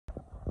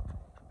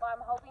I'm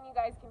hoping you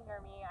guys can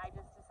hear me. I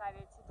just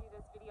decided to do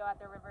this video at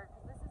the river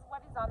because this is what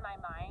is on my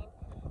mind.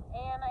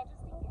 And I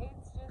just think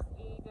it's just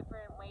a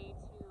different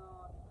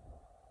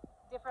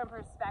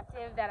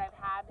perspective that I've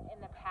had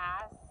in the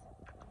past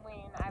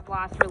when I've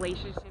lost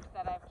relationships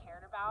that I've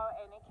cared about.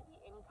 And it can be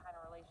any kind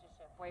of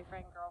relationship,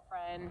 boyfriend,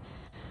 girlfriend,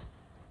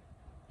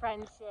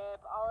 friendship,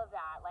 all of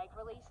that. Like,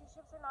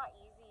 relationships are not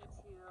easy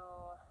to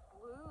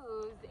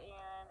lose,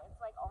 and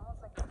it's like almost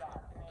like a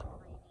death, and I'm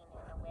grieving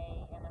in a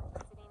way. And I'm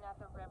just sitting at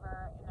the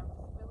river, and I'm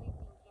just really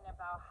thinking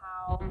about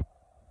how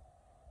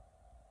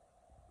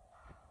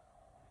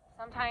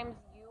sometimes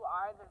you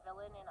are the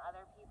villain in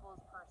other people's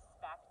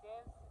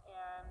perspectives.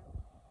 And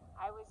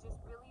I was just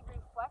really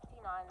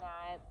reflecting on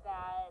that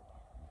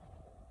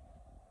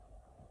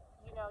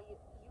you know, you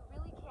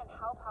really can't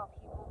help how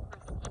people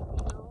perceive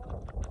you.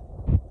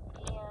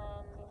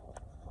 And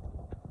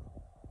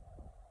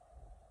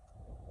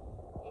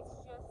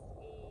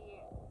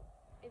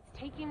it's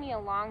taking me a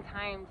long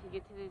time to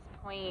get to this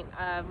point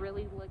of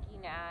really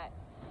looking at,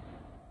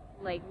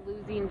 like,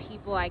 losing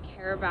people I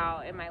care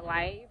about in my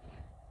life,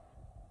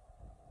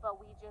 but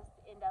we just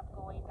end up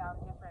going down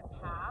different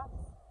paths.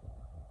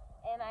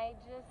 And I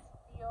just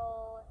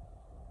feel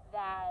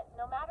that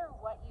no matter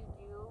what you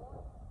do,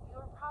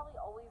 you're probably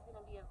always going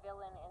to be a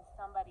villain in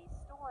somebody's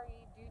story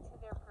due to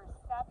their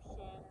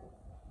perceptions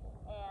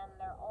and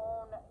their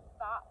own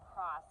thought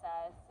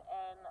process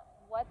and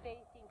what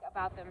they think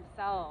about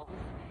themselves.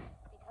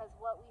 Because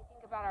what we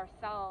think about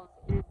ourselves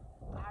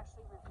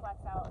actually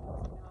reflects out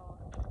into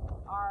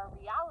our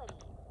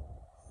reality.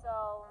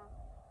 So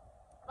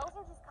those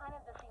are just kind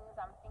of the things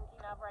I'm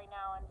thinking of right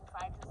now, and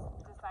I just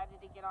decided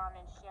to get on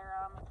and share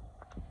them.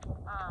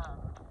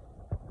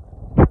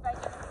 Because I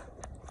just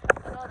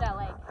know that,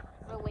 like,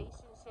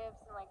 relationships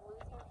and, like,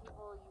 losing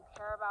people you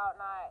care about,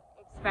 not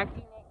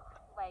expecting it,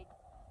 like,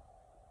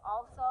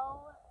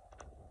 also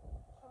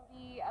can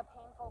be a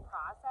painful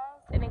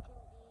process, and it can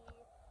be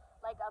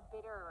like a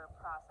bitter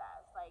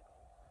process. Like,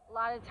 a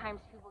lot of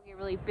times people get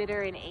really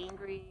bitter and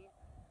angry.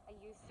 I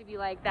used to be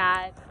like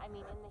that. I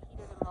mean, in the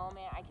heat of the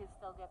moment, I could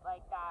still get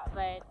like that,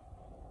 but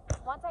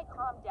once I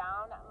calm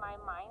down, my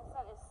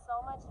mindset is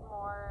so much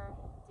more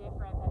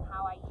different than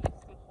how I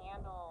used to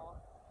handle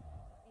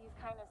these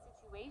kind of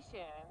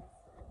situations.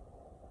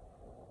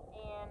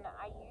 And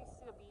I used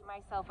to beat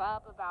myself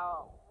up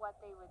about what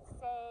they would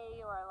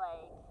say, or,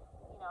 like,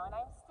 you know, and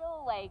I'm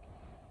still, like,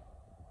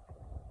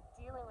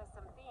 dealing with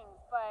some things,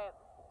 but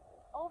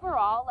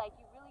overall, like,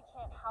 you really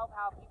can't help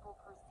how people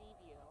perceive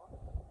you.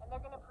 And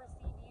they're going to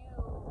perceive you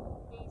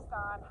based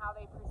on how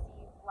they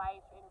perceive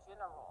life in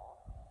general.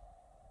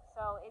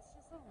 So it's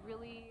just a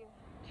really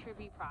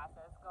trippy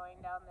process going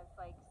down this,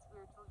 like,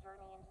 spiritual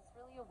journey, and just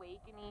really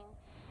awakening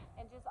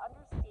and just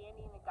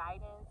understanding the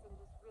guidance and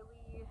just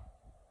really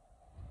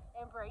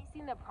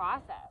embracing the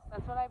process.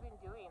 That's what I've been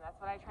doing. That's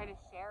what I try to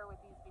share with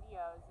these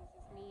videos, is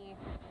just me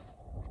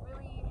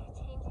really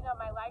changing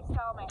up my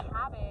lifestyle, my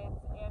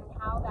habits, and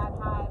how that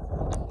has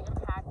really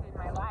impacted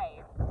my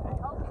life. I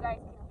hope you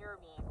guys can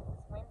hear me.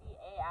 It's windy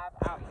AF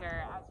out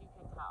here, as you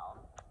can tell.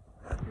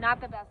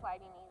 Not the best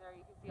lighting either.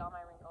 You can see all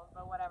my wrinkles,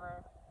 but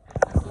whatever.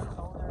 I'm getting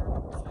older,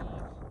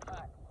 age,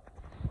 but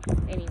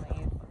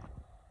anyways.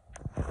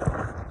 There's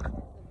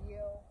the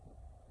view.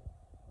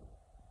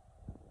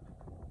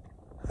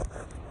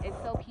 It's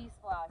so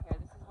peaceful out here.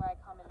 This is where I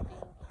come and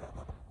think.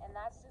 And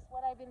that's just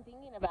what I've been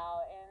thinking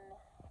about. And,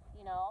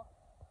 you know,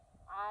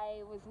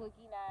 I was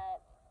looking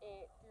at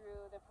it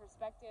through the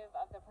perspective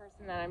of the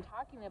person that I'm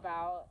talking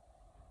about,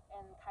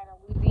 and kind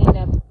of losing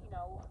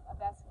a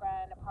best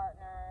friend, a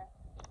partner.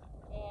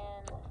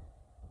 And,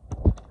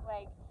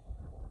 like,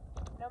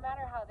 no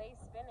matter how they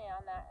spin it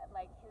on that,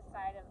 like, his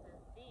side of the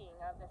thing,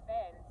 of the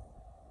fence,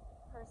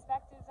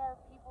 perspectives are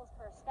people's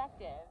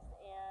perspectives,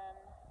 and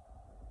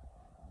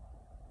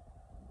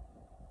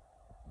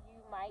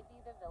you might be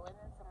the villain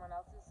in someone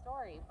else's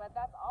story, but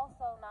that's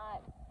also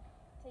not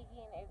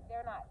taking, if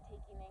they're not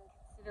taking in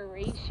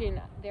consideration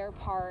their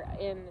part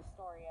in the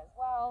story as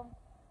well.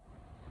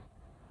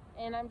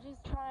 And I'm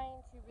just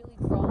trying to really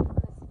grow from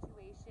the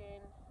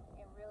situation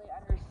and really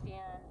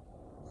understand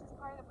it's just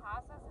part of the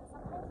process, and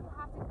sometimes you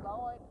have to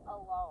go it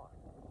alone.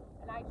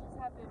 And I just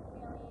have been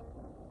feeling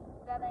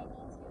that I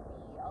need to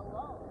be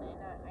alone,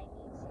 and I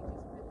need to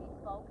just really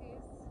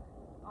focus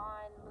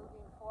on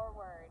moving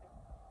forward.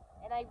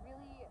 And I've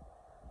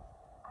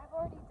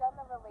already done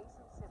the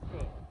relationship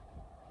thing.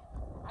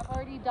 I've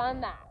already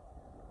done that,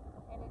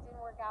 and it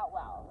didn't work out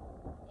well.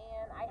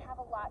 And I have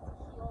a lot to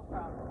heal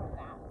from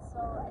that.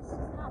 So it's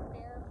just not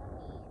fair for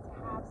me to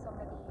have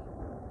somebody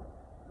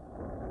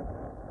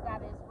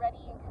that is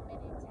ready and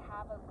committed to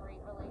have a great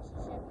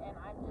relationship, and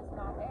I'm just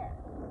not there.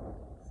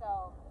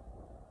 So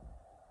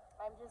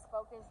I'm just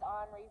focused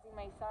on raising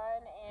my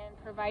son and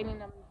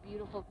providing a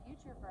beautiful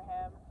future for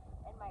him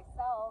and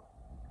myself.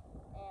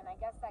 And I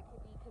guess that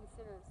could be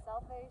considered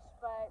selfish,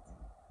 but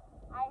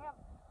I have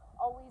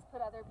always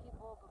put other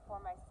people before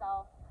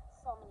myself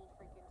so many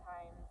freaking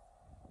times.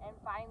 And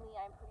finally,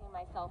 I'm putting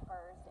myself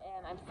first,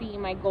 and I'm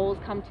seeing my goals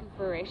come to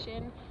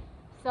fruition.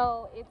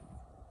 So it's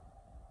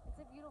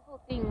a beautiful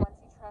beautiful thing once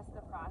you trust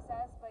the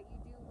process, but you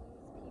do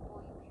lose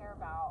people you care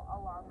about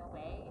along the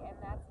way, and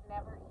that's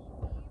never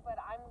easy, but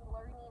I'm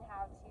learning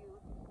how to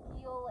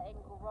heal and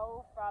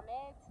grow from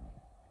it,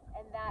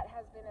 and that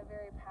has been a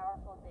very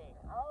powerful thing.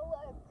 Oh,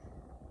 look.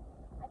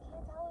 I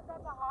can't tell if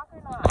that's a hawk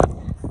or not.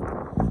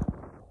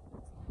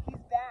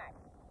 He's back.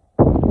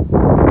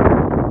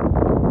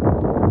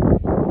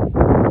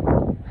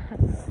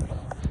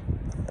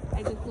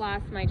 I just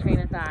lost my train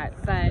of thought,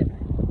 but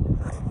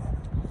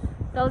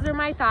those are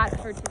my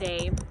thoughts for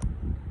today.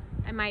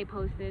 I might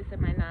post this, I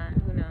might not,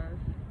 who knows.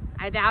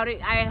 I doubt it.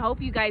 I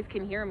hope you guys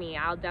can hear me.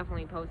 I'll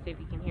definitely post it if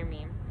you can hear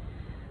me.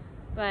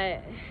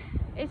 But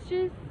it's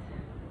just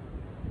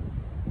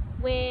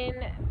when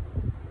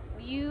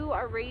you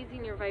are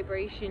raising your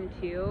vibration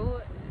too,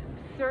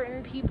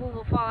 certain people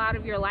will fall out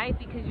of your life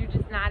because you're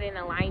just not in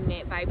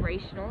alignment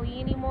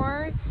vibrationally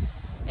anymore,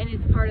 and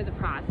it's part of the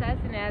process.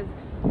 And as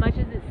much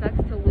as it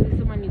sucks to lose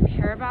someone you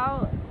care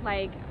about,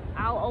 like,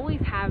 I'll always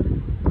have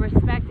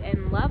respect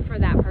and love for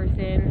that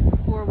person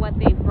for what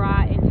they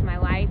brought into my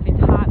life and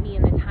taught me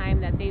in the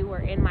time that they were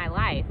in my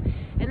life.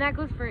 And that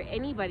goes for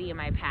anybody in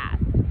my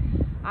past.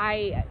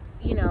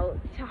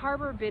 To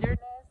harbor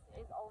bitterness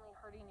is only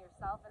hurting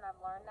yourself, and I've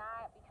learned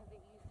that because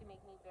it used to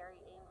make me a very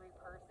angry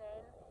person.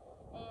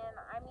 And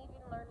I'm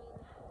even learning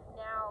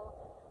now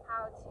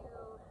how to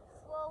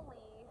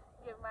slowly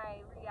get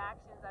my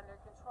reactions under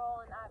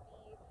control and not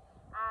be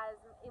as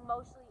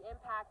emotionally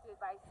impacted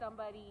by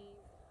somebody's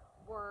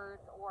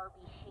words or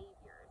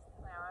behaviors.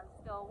 Now, I'm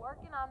still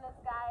working on this,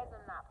 guys.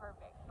 I'm not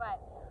perfect,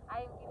 but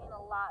I am getting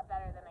a lot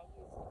better than I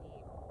used to be.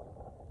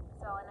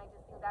 So, and I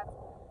just think that's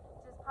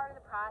just part of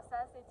the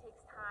process. It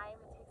takes time.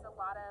 It takes a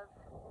lot of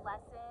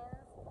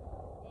lessons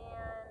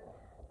and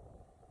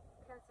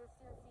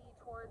consistency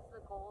towards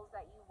the goals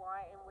that you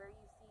want and where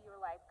you see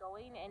your life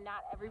going. And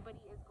not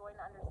everybody is going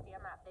to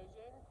understand that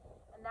vision,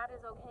 and that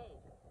is okay,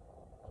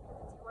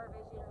 because it's your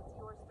vision, it's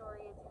your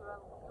story, it's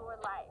your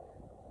life.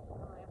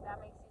 If that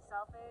makes you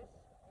selfish,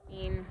 I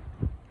mean,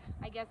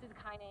 I guess it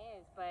kind of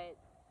is, but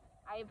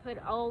I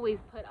always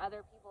put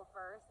other people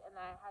first, and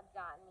that had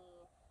gotten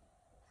me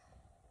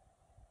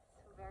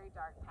some very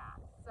dark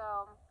paths.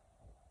 So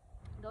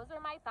those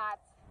are my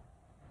thoughts.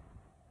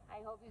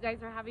 I hope you guys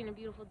are having a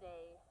beautiful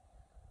day.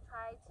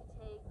 Try to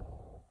take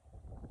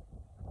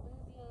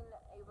losing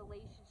a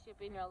relationship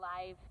in your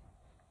life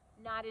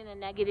not in a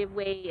negative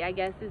way, I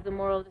guess, is the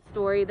moral of the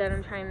story that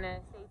I'm trying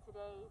to say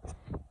today.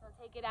 Don't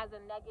take it as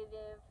a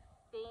negative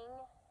thing.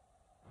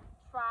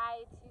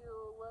 Try to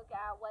look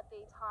at what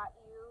they taught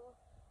you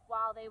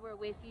while they were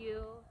with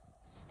you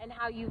and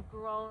how you've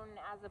grown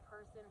as a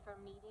person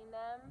from meeting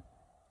them,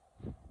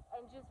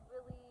 and just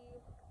really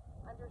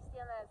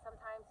understand that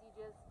sometimes you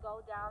just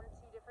go down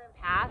two different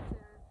paths,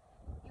 and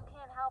you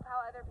can't help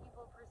how other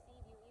people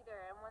perceive you either.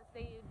 And once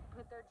they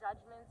put their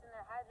judgments in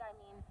their head, I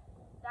mean,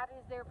 that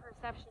is their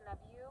perception of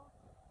you,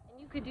 and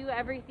you could do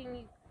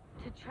everything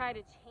to try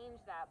to change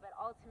that, but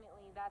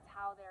ultimately that's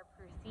how they're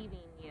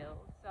perceiving you.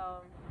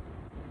 So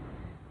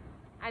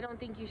I don't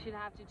think you should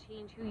have to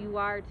change who you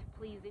are to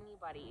please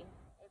anybody.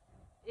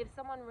 If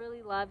someone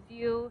really loves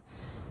you,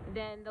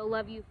 then they'll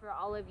love you for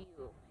all of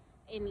you,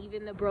 and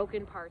even the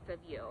broken parts of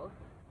you,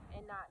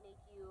 and not make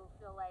you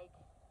feel like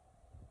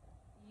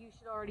you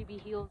should already be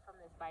healed from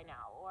this by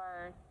now,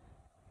 or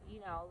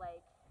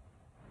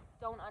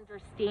don't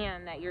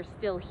understand that you're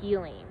still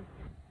healing.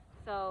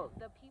 So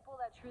the people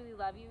that truly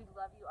love you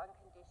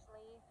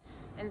unconditionally,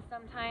 and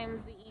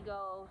sometimes the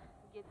ego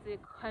gets to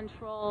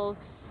control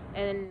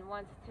and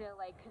wants to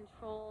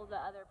control the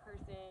other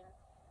person,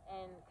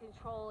 and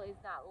control is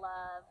not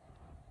love.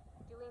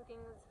 Doing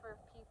things for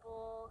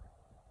people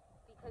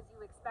because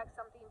you expect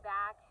something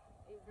back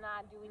is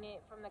not doing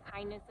it from the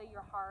kindness of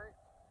your heart.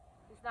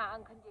 It's not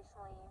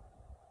unconditionally.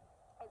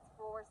 It's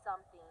for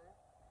something.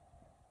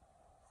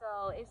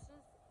 So it's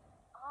just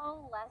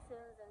all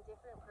lessons and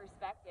different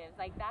perspectives.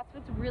 That's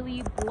what's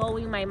really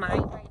blowing my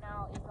mind right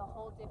now, is the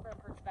whole different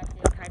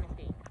perspective kind of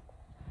thing.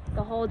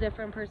 The whole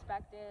different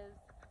perspectives,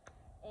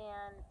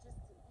 and just,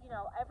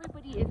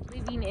 everybody is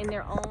living in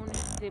their own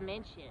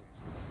dimension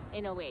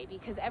in a way,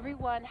 because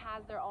everyone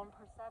has their own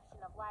perception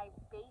of life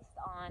based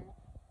on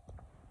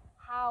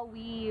how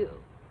we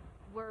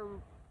were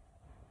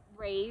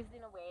raised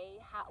in a way,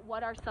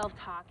 what our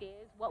self-talk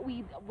is,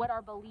 what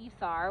our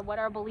beliefs are,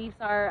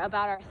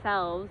 about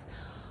ourselves.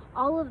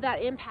 All of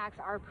that impacts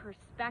our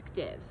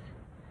perspectives.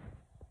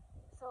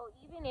 So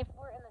even if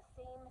we're in the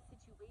same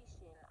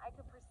situation, I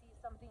could perceive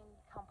something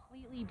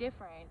completely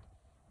different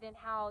than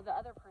how the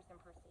other person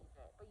perceives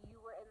it, but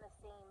you were in the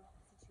same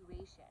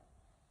situation.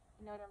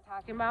 You know what I'm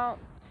talking about?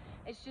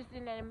 It's just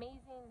an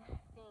amazing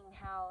thing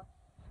how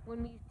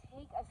when we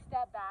take a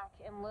step back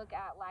and look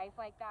at life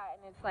like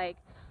that, and it's like,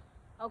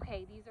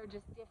 okay, these are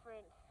just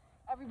different.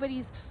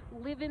 Everybody's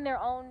living their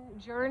own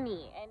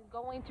journey and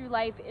going through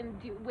life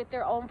with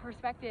their own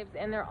perspectives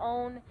and their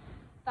own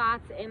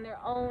thoughts and their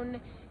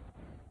own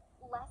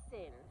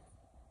lessons.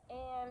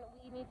 And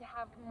we need to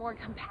have more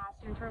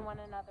compassion for one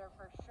another,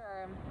 for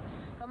sure.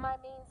 But my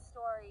main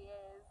story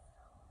is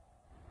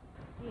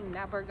Dang,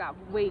 that bird got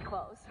way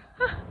close.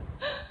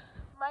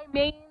 My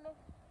main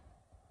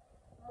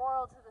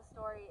moral to the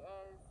story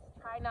is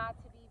try not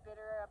to be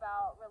bitter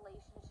about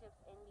relationships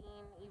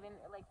ending, even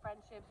like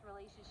friendships,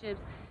 relationships.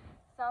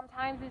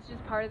 Sometimes it's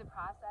just part of the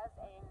process,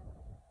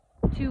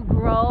 and to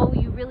grow,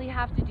 you really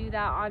have to do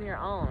that on your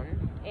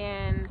own.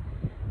 And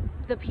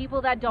the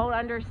people that don't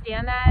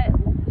understand that,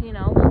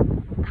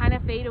 will kind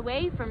of fade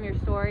away from your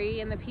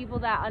story, and the people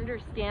that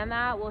understand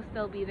that will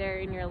still be there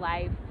in your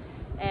life.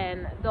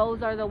 And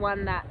those are the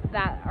ones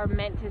that are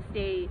meant to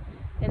stay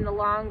in the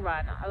long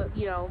run,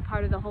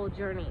 part of the whole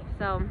journey.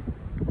 So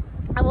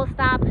I will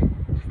stop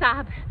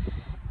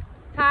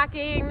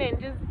talking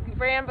and just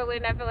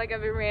rambling. I feel like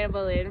I've been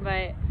rambling,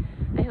 but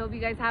I hope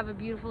you guys have a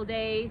beautiful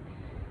day.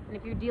 And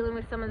if you're dealing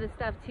with some of this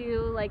stuff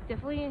too, like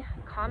definitely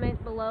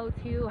comment below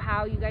too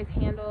how you guys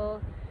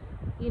handle,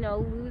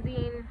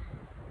 losing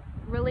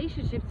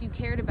relationships you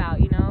cared about,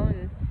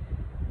 and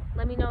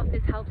let me know if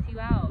this helps you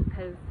out,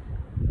 because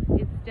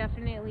it's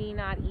definitely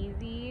not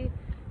easy,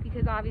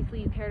 because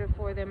obviously you cared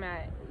for them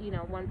at,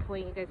 one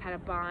point. You guys had a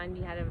bond,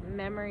 you had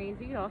memories,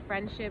 a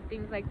friendship,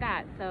 things like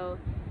that. So,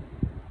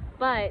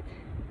 but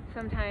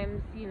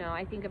sometimes,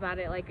 I think about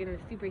it like in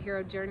the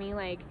superhero journey,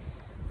 like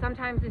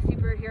sometimes the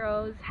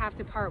superheroes have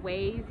to part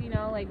ways,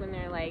 like when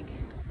they're like,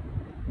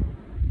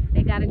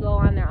 they got to go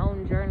on their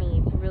own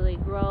journey to really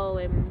grow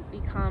and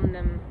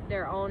become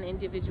their own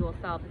individual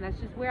self. And that's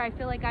just where I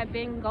feel like I've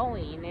been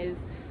going, is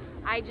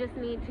I just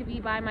need to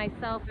be by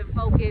myself and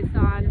focus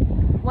on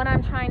what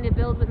I'm trying to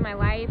build with my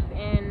life,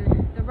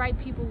 and the right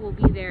people will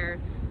be there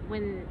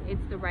when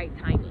it's the right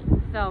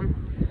timing. So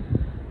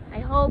I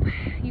hope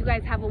you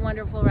guys have a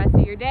wonderful rest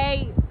of your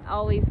day.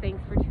 Always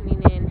thanks for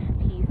tuning in.